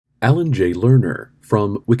Alan J. Lerner,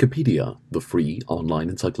 from Wikipedia, the free online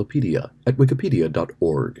encyclopedia at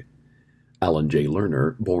wikipedia.org. Alan J.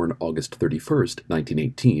 Lerner, born August 31,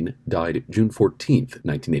 1918, died June 14,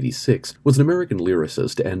 1986, was an American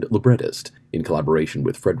lyricist and librettist. In collaboration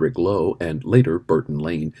with Frederick Loewe and later Burton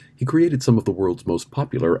Lane, he created some of the world's most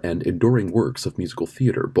popular and enduring works of musical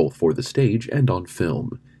theater, both for the stage and on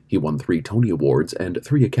film. He won 3 Tony Awards and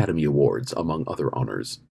 3 Academy Awards, among other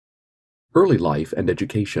honors. Early life and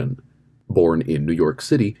education. Born in New York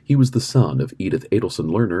City, he was the son of Edith Adelson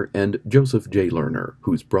Lerner and Joseph J. Lerner,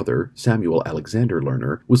 whose brother, Samuel Alexander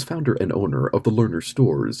Lerner, was founder and owner of the Lerner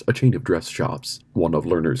Stores, a chain of dress shops. One of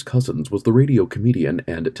Lerner's cousins was the radio comedian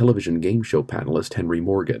and television game show panelist Henry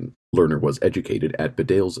Morgan. Lerner was educated at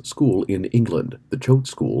Bedales School in England, the Choate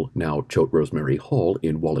School, now Choate Rosemary Hall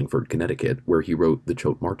in Wallingford, Connecticut, where he wrote the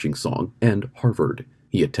Choate Marching Song, and Harvard.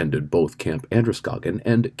 He attended both Camp Androscoggin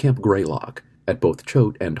and Camp Greylock. At both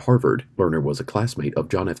Choate and Harvard, Lerner was a classmate of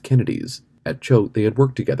John F. Kennedy's. At Choate, they had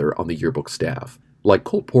worked together on the yearbook staff. Like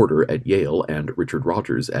Cole Porter at Yale and Richard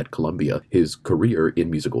Rodgers at Columbia, his career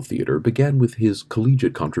in musical theater began with his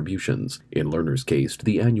collegiate contributions, in Lerner's case to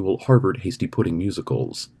the annual Harvard Hasty Pudding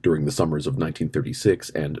musicals. During the summers of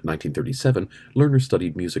 1936 and 1937, Lerner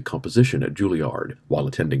studied music composition at Juilliard. While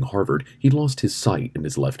attending Harvard, he lost his sight in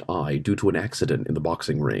his left eye due to an accident in the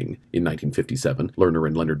boxing ring. In 1957, Lerner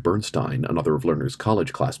and Leonard Bernstein, another of Lerner's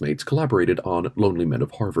college classmates, collaborated on Lonely Men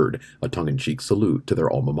of Harvard, a tongue-in-cheek salute to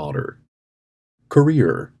their alma mater.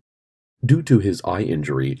 Career. Due to his eye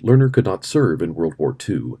injury, Lerner could not serve in World War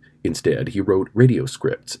II. Instead, he wrote radio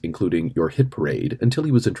scripts, including Your Hit Parade, until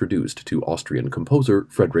he was introduced to Austrian composer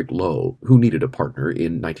Frederick Loewe, who needed a partner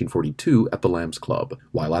in 1942 at the Lambs Club.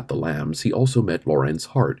 While at the Lambs, he also met Lorenz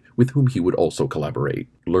Hart, with whom he would also collaborate.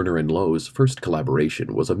 Lerner and Loewe's first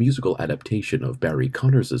collaboration was a musical adaptation of Barry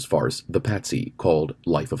Connors's farce The Patsy, called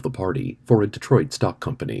Life of the Party, for a Detroit stock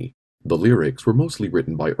company. The lyrics were mostly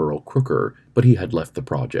written by Earl Crooker, but he had left the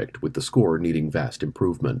project, with the score needing vast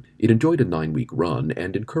improvement. It enjoyed a 9-week run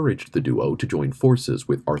and encouraged the duo to join forces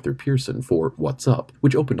with Arthur Pearson for What's Up,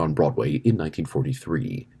 which opened on Broadway in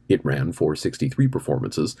 1943. It ran for 63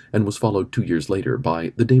 performances and was followed 2 years later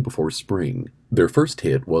by The Day Before Spring. Their first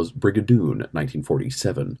hit was Brigadoon,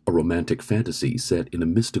 1947, a romantic fantasy set in a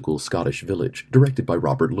mystical Scottish village, directed by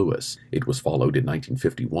Robert Lewis. It was followed in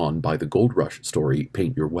 1951 by the Gold Rush story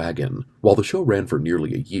Paint Your Wagon. While the show ran for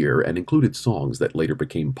nearly a year and included songs that later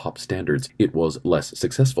became pop standards, it was less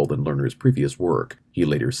successful than Lerner's previous work. He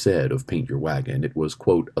later said of Paint Your Wagon it was,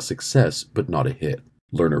 quote, a success but not a hit.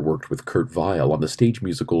 Lerner worked with Kurt Weill on the stage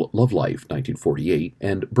musical Love Life, 1948,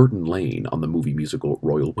 and Burton Lane on the movie musical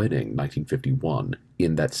Royal Wedding, 1951.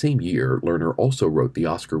 In that same year, Lerner also wrote the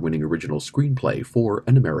Oscar-winning original screenplay for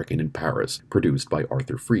An American in Paris, produced by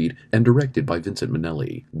Arthur Freed and directed by Vincent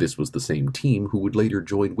Minnelli. This was the same team who would later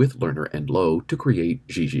join with Lerner and Loewe to create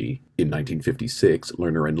Gigi. In 1956,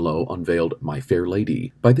 Lerner and Loewe unveiled My Fair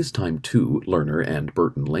Lady. By this time, too, Lerner and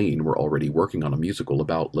Burton Lane were already working on a musical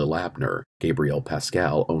about Lil Abner. Gabriel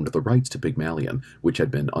Pascal owned the rights to Pygmalion, which had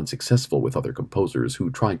been unsuccessful with other composers who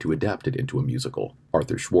tried to adapt it into a musical.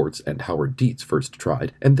 Arthur Schwartz and Howard Dietz first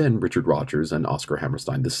tried, and then Richard Rodgers and Oscar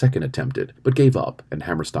Hammerstein II attempted, but gave up, and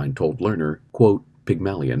Hammerstein told Lerner, quote,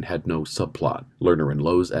 Pygmalion had no subplot. Lerner and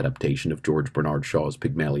Loewe's adaptation of George Bernard Shaw's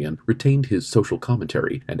Pygmalion retained his social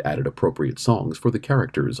commentary and added appropriate songs for the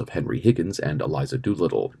characters of Henry Higgins and Eliza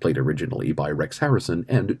Doolittle, played originally by Rex Harrison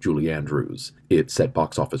and Julie Andrews. It set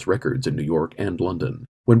box office records in New York and London.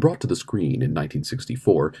 When brought to the screen in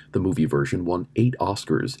 1964, the movie version won 8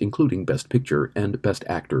 Oscars, including Best Picture and Best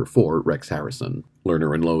Actor for Rex Harrison.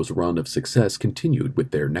 Lerner and Loewe's run of success continued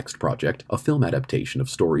with their next project, a film adaptation of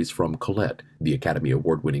stories from Colette, the Academy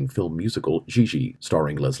Award-winning film musical Gigi,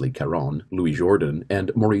 starring Leslie Caron, Louis Jourdan,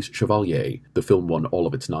 and Maurice Chevalier. The film won all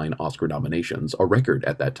of its 9 Oscar nominations, a record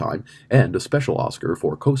at that time, and a special Oscar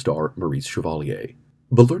for co-star Maurice Chevalier.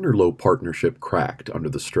 The Lerner-Loewe partnership cracked under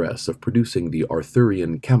the stress of producing the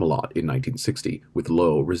Arthurian Camelot in 1960, with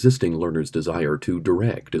Loewe resisting Lerner's desire to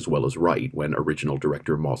direct as well as write when original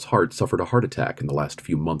director Moss Hart suffered a heart attack in the last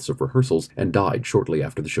few months of rehearsals and died shortly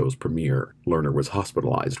after the show's premiere. Lerner was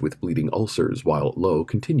hospitalized with bleeding ulcers while Loewe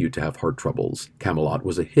continued to have heart troubles. Camelot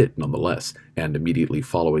was a hit nonetheless, and immediately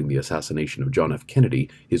following the assassination of John F. Kennedy,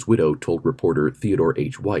 his widow told reporter Theodore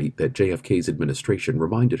H. White that JFK's administration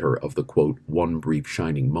reminded her of the, quote, one brief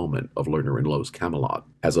shining moment of Lerner and Loewe's Camelot.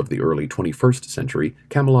 As of the early 21st century,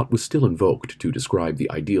 Camelot was still invoked to describe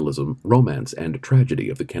the idealism, romance, and tragedy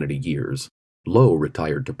of the Kennedy years. Lowe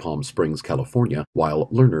retired to Palm Springs, California, while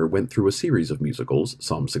Lerner went through a series of musicals,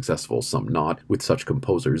 some successful, some not, with such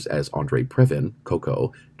composers as Andre Previn,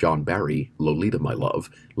 Coco, John Barry, Lolita My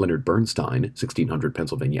Love, Leonard Bernstein, 1600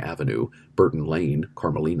 Pennsylvania Avenue, Burton Lane,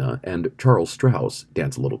 Carmelina, and Charles Strauss,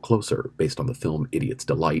 Dance a Little Closer, based on the film Idiot's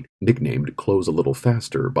Delight, nicknamed Close a Little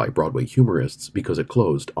Faster by Broadway humorists because it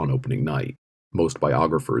closed on opening night. Most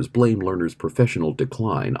biographers blame Lerner's professional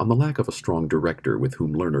decline on the lack of a strong director with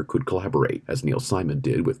whom Lerner could collaborate, as Neil Simon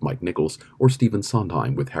did with Mike Nichols or Stephen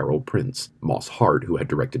Sondheim with Harold Prince. Moss Hart, who had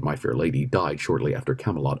directed My Fair Lady, died shortly after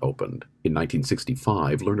Camelot opened. In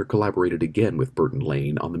 1965, Lerner collaborated again with Burton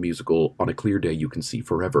Lane on the musical On a Clear Day You Can See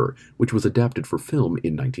Forever, which was adapted for film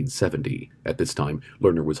in 1970. At this time,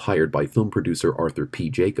 Lerner was hired by film producer Arthur P.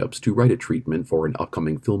 Jacobs to write a treatment for an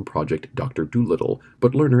upcoming film project, Dr. Dolittle,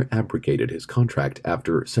 but Lerner abrogated his contract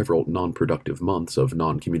after several non-productive months of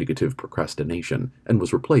non-communicative procrastination and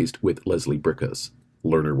was replaced with Leslie Bricusse.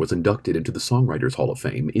 Lerner was inducted into the Songwriters Hall of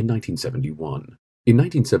Fame in 1971. In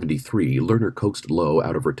 1973, Lerner coaxed Lowe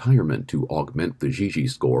out of retirement to augment the Gigi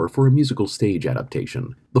score for a musical stage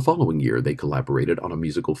adaptation. The following year, they collaborated on a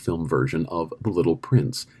musical film version of The Little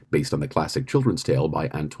Prince, based on the classic children's tale by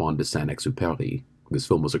Antoine de Saint-Exupéry. This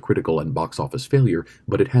film was a critical and box office failure,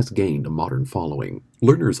 but it has gained a modern following.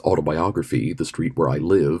 Lerner's autobiography, The Street Where I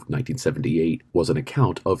Live, 1978, was an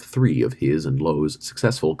account of 3 of his and Lowe's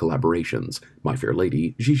successful collaborations, My Fair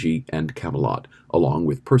Lady, Gigi, and Camelot, along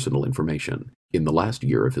with personal information. In the last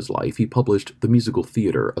year of his life, he published The Musical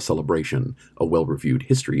Theater, A Celebration, a well-reviewed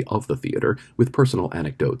history of the theater with personal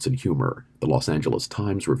anecdotes and humor. The Los Angeles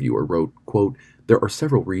Times reviewer wrote, quote, "There are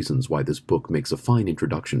several reasons why this book makes a fine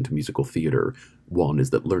introduction to musical theater. One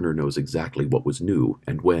is that Lerner knows exactly what was new,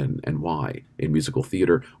 and when, and why. In musical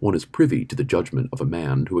theater, one is privy to the judgment of a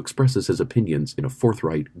man who expresses his opinions in a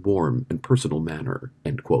forthright, warm, and personal manner."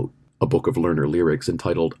 End quote. A book of Lerner lyrics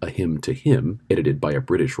entitled A Hymn to Him, edited by a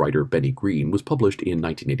British writer Benny Green, was published in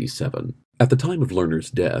 1987. At the time of Lerner's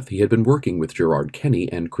death, he had been working with Gerard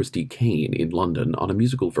Kenny and Christy Kane in London on a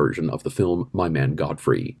musical version of the film My Man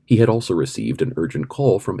Godfrey. He had also received an urgent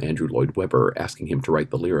call from Andrew Lloyd Webber asking him to write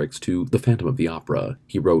the lyrics to The Phantom of the Opera.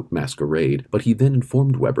 He wrote Masquerade, but he then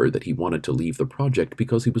informed Webber that he wanted to leave the project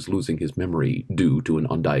because he was losing his memory due to an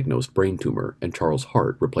undiagnosed brain tumor, and Charles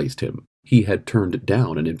Hart replaced him. He had turned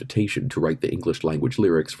down an invitation to write the English-language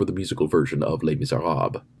lyrics for the musical version of Les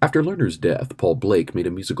Miserables. After Lerner's death, Paul Blake made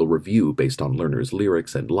a musical review based on Lerner's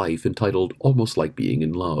lyrics and life entitled Almost Like Being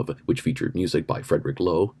in Love, which featured music by Frederick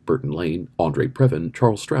Lowe, Burton Lane, Andre Previn,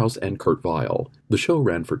 Charles Strauss, and Kurt Weill. The show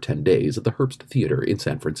ran for 10 days at the Herbst Theater in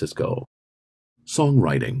San Francisco.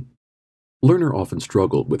 Songwriting. Lerner often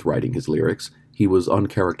struggled with writing his lyrics. He was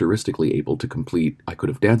uncharacteristically able to complete I Could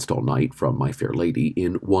Have Danced All Night from My Fair Lady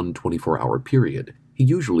in one 24-hour period. He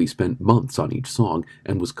usually spent months on each song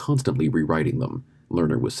and was constantly rewriting them.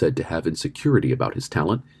 Lerner was said to have insecurity about his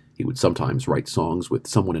talent. He would sometimes write songs with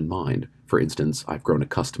someone in mind. For instance, I've Grown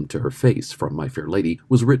Accustomed to Her Face from My Fair Lady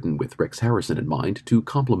was written with Rex Harrison in mind to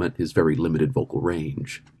complement his very limited vocal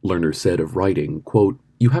range. Lerner said of writing, quote,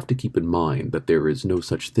 "You have to keep in mind that there is no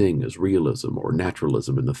such thing as realism or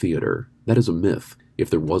naturalism in the theater. That is a myth.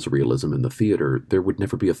 If there was realism in the theater, there would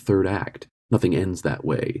never be a third act. Nothing ends that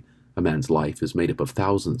way. A man's life is made up of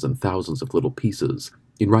thousands and thousands of little pieces.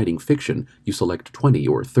 In writing fiction, you select 20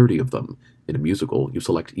 or 30 of them. In a musical, you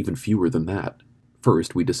select even fewer than that.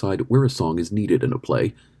 First, we decide where a song is needed in a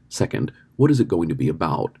play. Second, what is it going to be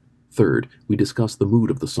about? Third, we discuss the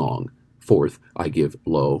mood of the song. Fourth, I give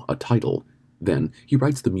Lowe a title. Then, he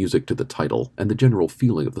writes the music to the title, and the general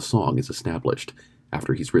feeling of the song is established.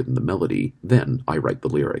 After he's written the melody, then I write the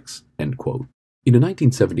lyrics." End quote. In a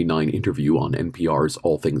 1979 interview on NPR's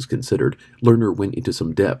All Things Considered, Lerner went into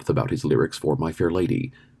some depth about his lyrics for My Fair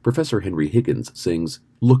Lady. Professor Henry Higgins sings,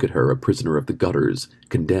 "Look at her, a prisoner of the gutters,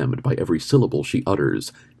 condemned by every syllable she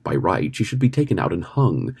utters. By right, she should be taken out and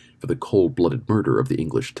hung for the cold-blooded murder of the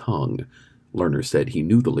English tongue." Lerner said he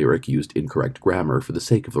knew the lyric used incorrect grammar for the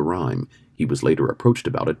sake of the rhyme. He was later approached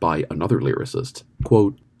about it by another lyricist.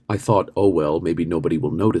 Quote, "I thought, oh well, maybe nobody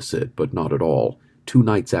will notice it, but not at all. 2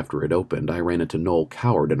 nights after it opened, I ran into Noel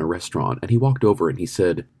Coward in a restaurant, and he walked over and he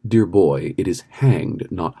said, 'Dear boy, it is hanged,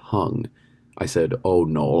 not hung.' I said, 'Oh,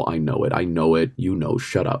 Noel, I know it, you know,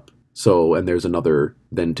 shut up.' So, and there's another,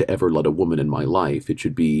 'Than to ever let a woman in my life, it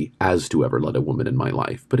should be, as to ever let a woman in my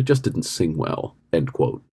life, but it just didn't sing well." End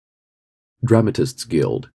quote. Dramatists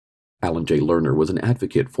Guild. Alan J. Lerner was an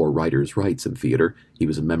advocate for writers' rights in theater. He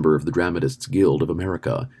was a member of the Dramatists Guild of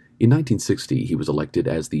America. In 1960, he was elected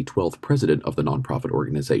as the 12th president of the nonprofit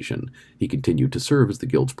organization. He continued to serve as the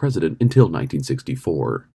Guild's president until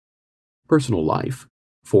 1964. Personal life.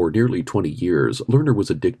 For nearly 20 years, Lerner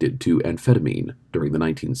was addicted to amphetamine. During the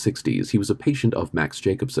 1960s, he was a patient of Max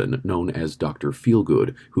Jacobson, known as Dr.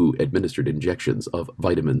 Feelgood, who administered injections of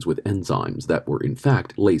vitamins with enzymes that were in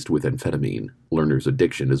fact laced with amphetamine. Lerner's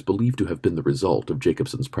addiction is believed to have been the result of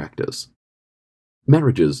Jacobson's practice.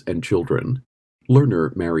 Marriages and children.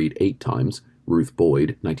 Lerner married 8 times. Ruth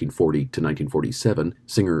Boyd, 1940 to 1947,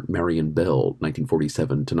 singer Marion Bell, 1947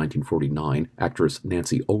 to 1949, actress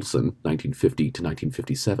Nancy Olson, 1950 to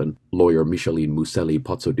 1957, lawyer Micheline Muselli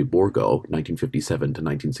Pozzo di Borgo, 1957 to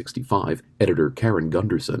 1965, editor Karen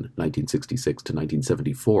Gunderson, 1966 to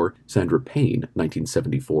 1974, Sandra Payne,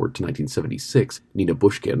 1974 to 1976, Nina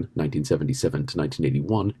Bushkin, 1977 to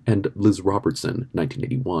 1981, and Liz Robertson,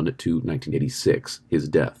 1981 to 1986, his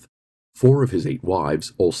death. 4 of his 8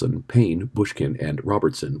 wives, Olson, Payne, Bushkin, and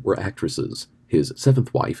Robertson, were actresses. His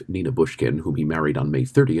 7th wife, Nina Bushkin, whom he married on May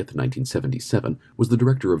 30th, 1977, was the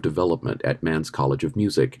director of development at Mann's College of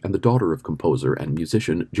Music and the daughter of composer and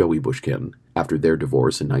musician Joey Bushkin. After their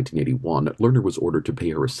divorce in 1981, Lerner was ordered to pay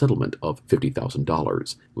her a settlement of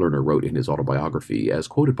 $50,000. Lerner wrote in his autobiography, as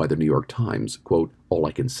quoted by the New York Times, quote, "All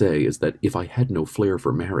I can say is that if I had no flair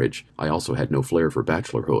for marriage, I also had no flair for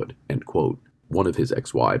bachelorhood," end quote. One of his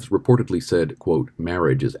ex-wives reportedly said, quote,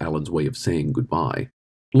 "Marriage is Alan's way of saying goodbye."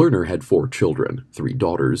 Lerner had 4 children, 3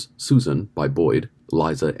 daughters, Susan, by Boyd,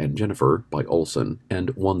 Liza and Jennifer, by Olson,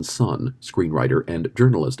 and 1 son, screenwriter and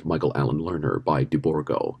journalist Michael Allen Lerner, by de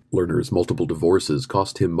Borgo. Lerner's multiple divorces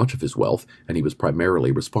cost him much of his wealth, and he was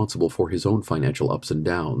primarily responsible for his own financial ups and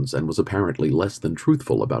downs, and was apparently less than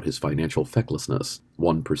truthful about his financial fecklessness.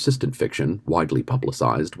 One persistent fiction, widely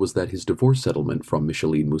publicized, was that his divorce settlement from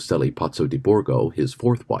Micheline Muselli Pozzo di Borgo, his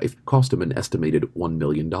 4th wife, cost him an estimated $1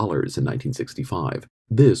 million in 1965.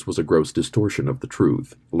 This was a gross distortion of the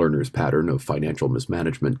truth. Lerner's pattern of financial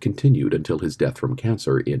mismanagement continued until his death from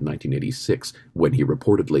cancer in 1986, when he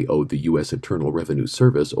reportedly owed the U.S. Internal Revenue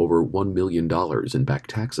Service over $1 million in back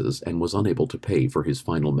taxes and was unable to pay for his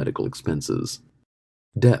final medical expenses.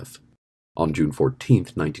 Death. On June 14,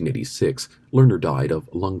 1986, Lerner died of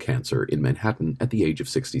lung cancer in Manhattan at the age of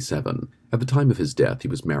 67. At the time of his death, he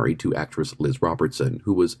was married to actress Liz Robertson,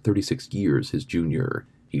 who was 36 years his junior.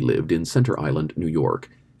 He lived in Center Island, New York.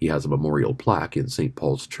 He has a memorial plaque in St.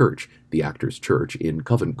 Paul's Church, the Actors' Church in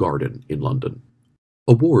Covent Garden in London.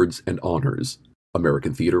 Awards and honors.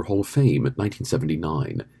 American Theatre Hall of Fame,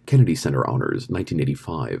 1979. Kennedy Center Honors,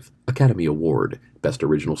 1985. Academy Award, Best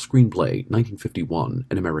Original Screenplay, 1951,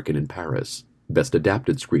 An American in Paris. Best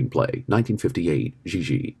Adapted Screenplay, 1958,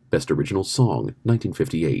 Gigi. Best Original Song,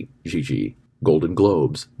 1958, Gigi. Golden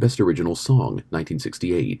Globes, Best Original Song,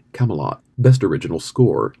 1968, Camelot. Best Original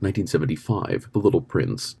Score, 1975, The Little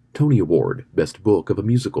Prince. Tony Award, Best Book of a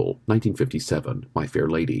Musical, 1957, My Fair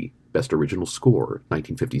Lady. Best Original Score,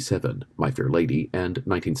 1957, My Fair Lady, and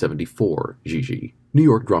 1974, Gigi. New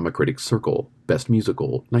York Drama Critics Circle, Best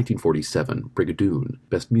Musical, 1947, Brigadoon.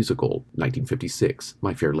 Best Musical, 1956,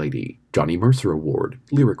 My Fair Lady. Johnny Mercer Award,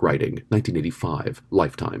 Lyric Writing, 1985,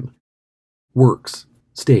 Lifetime. Works.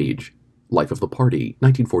 Stage. Life of the Party,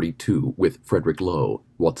 1942, with Frederick Loewe.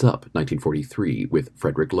 What's Up, 1943, with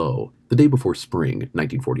Frederick Loewe. The Day Before Spring,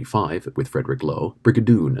 1945, with Frederick Loewe.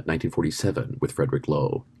 Brigadoon, 1947, with Frederick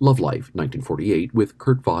Loewe. Love Life, 1948, with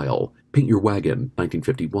Kurt Weill. Paint Your Wagon,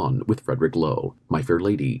 1951, with Frederick Loewe. My Fair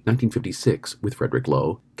Lady, 1956, with Frederick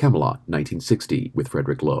Loewe. Camelot, 1960, with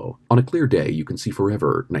Frederick Loewe. On a Clear Day You Can See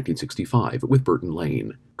Forever, 1965, with Burton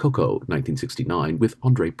Lane. Coco, 1969, with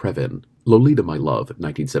Andre Previn. Lolita My Love,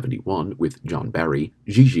 1971, with John Barry.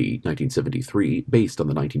 Gigi, 1973, based on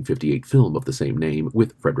the 1958 film of the same name,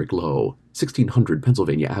 with Frederick Loewe. 1600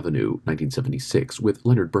 Pennsylvania Avenue, 1976, with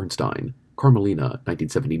Leonard Bernstein. Carmelina,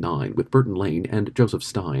 1979, with Burton Lane and Joseph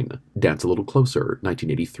Stein. Dance a Little Closer,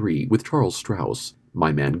 1983, with Charles Strauss.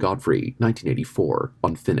 My Man Godfrey, 1984,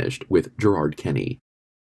 unfinished, with Gerard Kenny.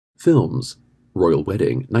 Films. Royal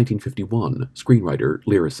Wedding, 1951, screenwriter,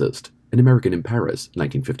 lyricist. An American in Paris,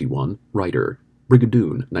 1951, writer.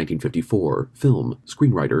 Brigadoon, 1954, film,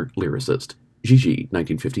 screenwriter, lyricist. Gigi,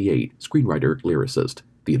 1958, screenwriter, lyricist.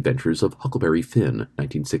 The Adventures of Huckleberry Finn,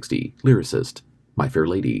 1960, lyricist. My Fair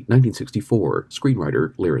Lady, 1964,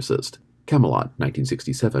 screenwriter, lyricist. Camelot,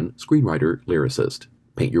 1967, screenwriter, lyricist.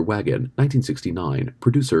 Paint Your Wagon, 1969,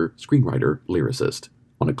 producer, screenwriter, lyricist.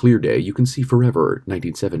 On a Clear Day You Can See Forever,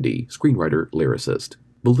 1970, screenwriter, lyricist.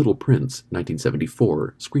 The Little Prince,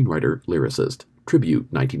 1974, screenwriter, lyricist.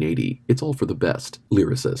 Tribute, 1980, It's All for the Best,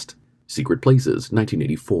 lyricist. Secret Places,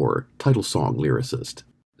 1984, title song, lyricist.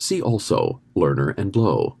 See also Lerner and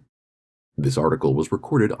Loewe. This article was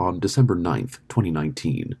recorded on December 9,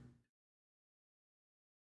 2019.